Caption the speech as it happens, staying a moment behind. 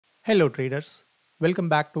Hello traders, welcome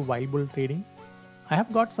back to Wild Bull Trading. I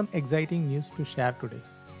have got some exciting news to share today.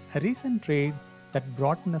 A recent trade that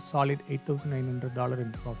brought in a solid $8,900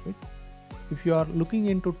 in profit. If you are looking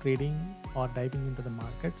into trading or diving into the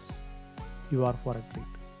markets, you are for a treat.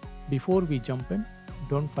 Before we jump in,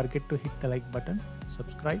 don't forget to hit the like button,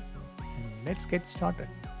 subscribe, and let's get started.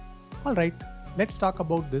 Alright, let's talk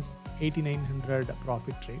about this 8900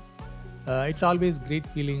 profit trade. It's always great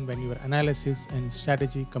feeling when your analysis and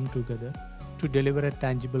strategy come together to deliver a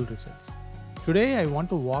tangible results. Today, I want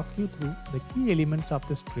to walk you through the key elements of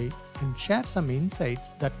this trade and share some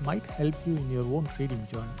insights that might help you in your own trading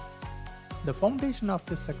journey. The foundation of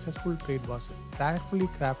this successful trade was a carefully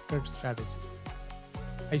crafted strategy.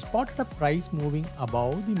 I spotted a price moving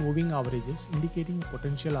above the moving averages, indicating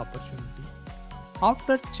potential opportunity.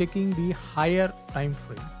 After checking the higher time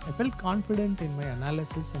frame, I felt confident in my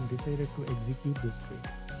analysis and decided to execute this trade.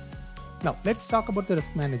 Now, let's talk about the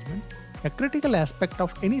risk management. A critical aspect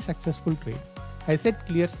of any successful trade. I set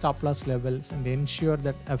clear stop loss levels and ensure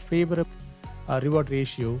that a favorable reward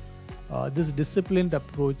ratio. This disciplined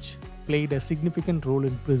approach played a significant role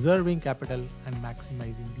in preserving capital and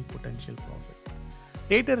maximizing the potential profit.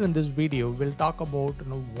 Later in this video, we'll talk about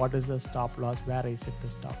what is the stop loss, where I set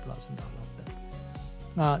the stop loss, and all of that.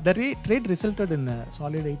 The trade resulted in a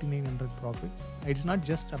solid 8900 profit. It's not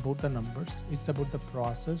just about the numbers, it's about the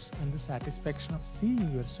process and the satisfaction of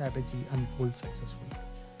seeing your strategy unfold successfully.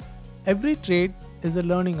 Every trade is a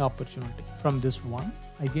learning opportunity. From this one,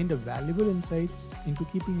 I gained a valuable insights into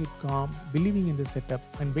keeping it calm, believing in the setup,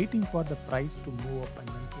 and waiting for the price to move up and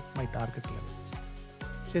then hit my target levels.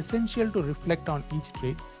 It's essential to reflect on each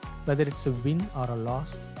trade, whether it's a win or a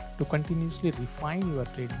loss, to continuously refine your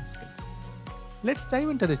trading skills. Let's dive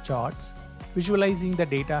into the charts. Visualizing the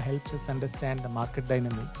data helps us understand the market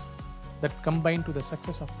dynamics that combine to the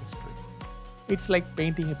success of this trade. It's like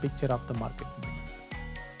painting a picture of the market movement.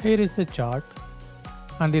 Here is the chart.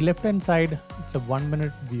 On the left hand side, it's a 1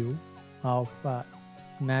 minute view of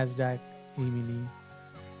Nasdaq E-mini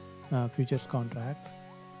futures contract.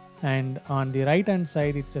 And on the right hand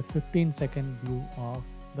side, it's a 15-second view of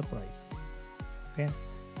the price. Okay.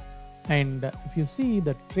 And if you see,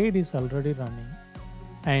 the trade is already running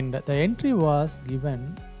and the entry was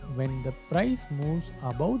given when the price moves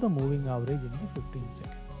above the moving average in the 15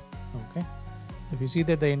 seconds. Okay, so if you see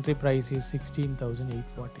that the entry price is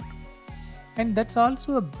 16,842, and that's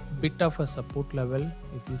also a bit of a support level.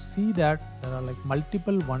 If you see that there are like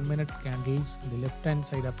multiple 1 minute candles on the left hand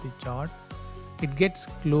side of the chart, it gets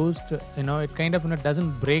closed, it kind of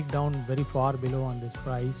doesn't break down very far below on this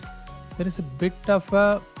price. There is a bit of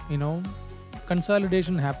a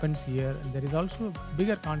consolidation happens here, and there is also a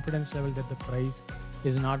bigger confidence level that the price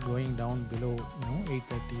is not going down below 838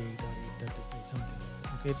 or 833 something.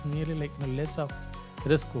 Okay, it's nearly like less of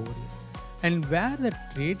risk over here, and where the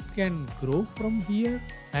trade can grow from here,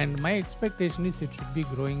 and my expectation is it should be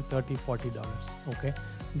growing $30-40. Okay,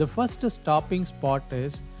 the first stopping spot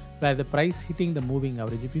is where the price hitting the moving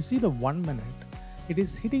average. If you see the 1 minute, it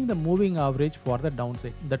is hitting the moving average for the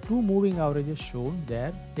downside. The two moving averages shown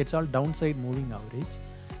there, it's all downside moving average.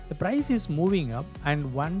 The price is moving up,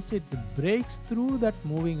 and once it breaks through that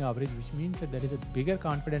moving average, which means that there is a bigger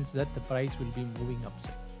confidence that the price will be moving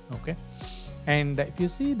upside. Okay, and if you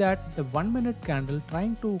see that the 1 minute candle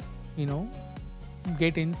trying to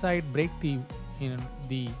get inside, break the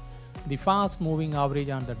fast moving average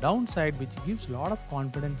on the downside, which gives a lot of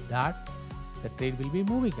confidence that the trade will be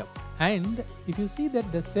moving up. And if you see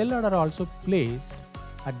that the sell order also placed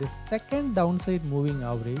at the second downside moving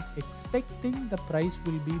average, expecting the price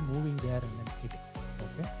will be moving there and then hitting.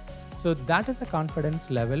 Okay, so that is the confidence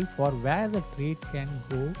level for where the trade can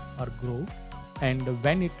go or grow, and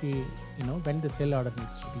when it will when the sell order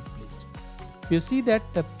needs to be placed. You see that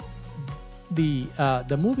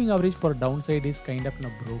the moving average for downside is kind of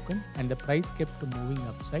broken, and the price kept moving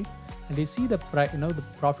upside. And you see the the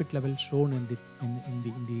profit level shown in the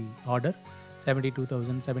order,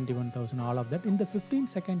 72,000, 71,000, all of that. In the 15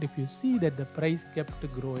 second, if you see that the price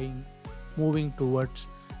kept growing, moving towards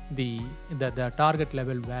the target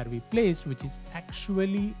level where we placed, which is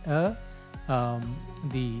actually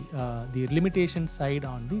the limitation side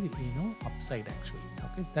on the upside actually.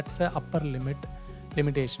 Okay, so that's a upper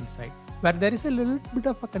limitation side, where there is a little bit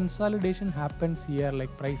of a consolidation happens here,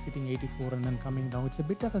 like price hitting 84 and then coming down. It's a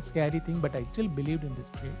bit of a scary thing, but I still believed in this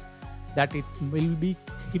trade that it will be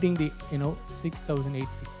hitting the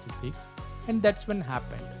 6,866, and that's when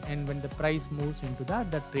happened. And when the price moves into that,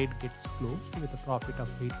 the trade gets closed with a profit of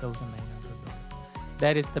 $8,900.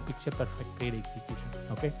 There is the picture perfect trade execution.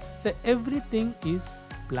 Okay, so everything is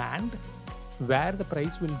planned, where the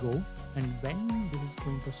price will go, and when this is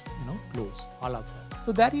going to close, all of that.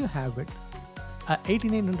 So there you have it, a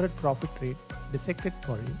 8900 profit trade dissected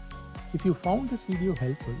for you. If you found this video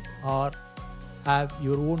helpful or have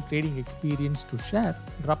your own trading experience to share,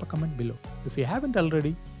 drop a comment below. If you haven't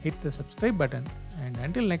already, hit the subscribe button, and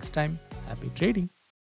until next time, happy trading.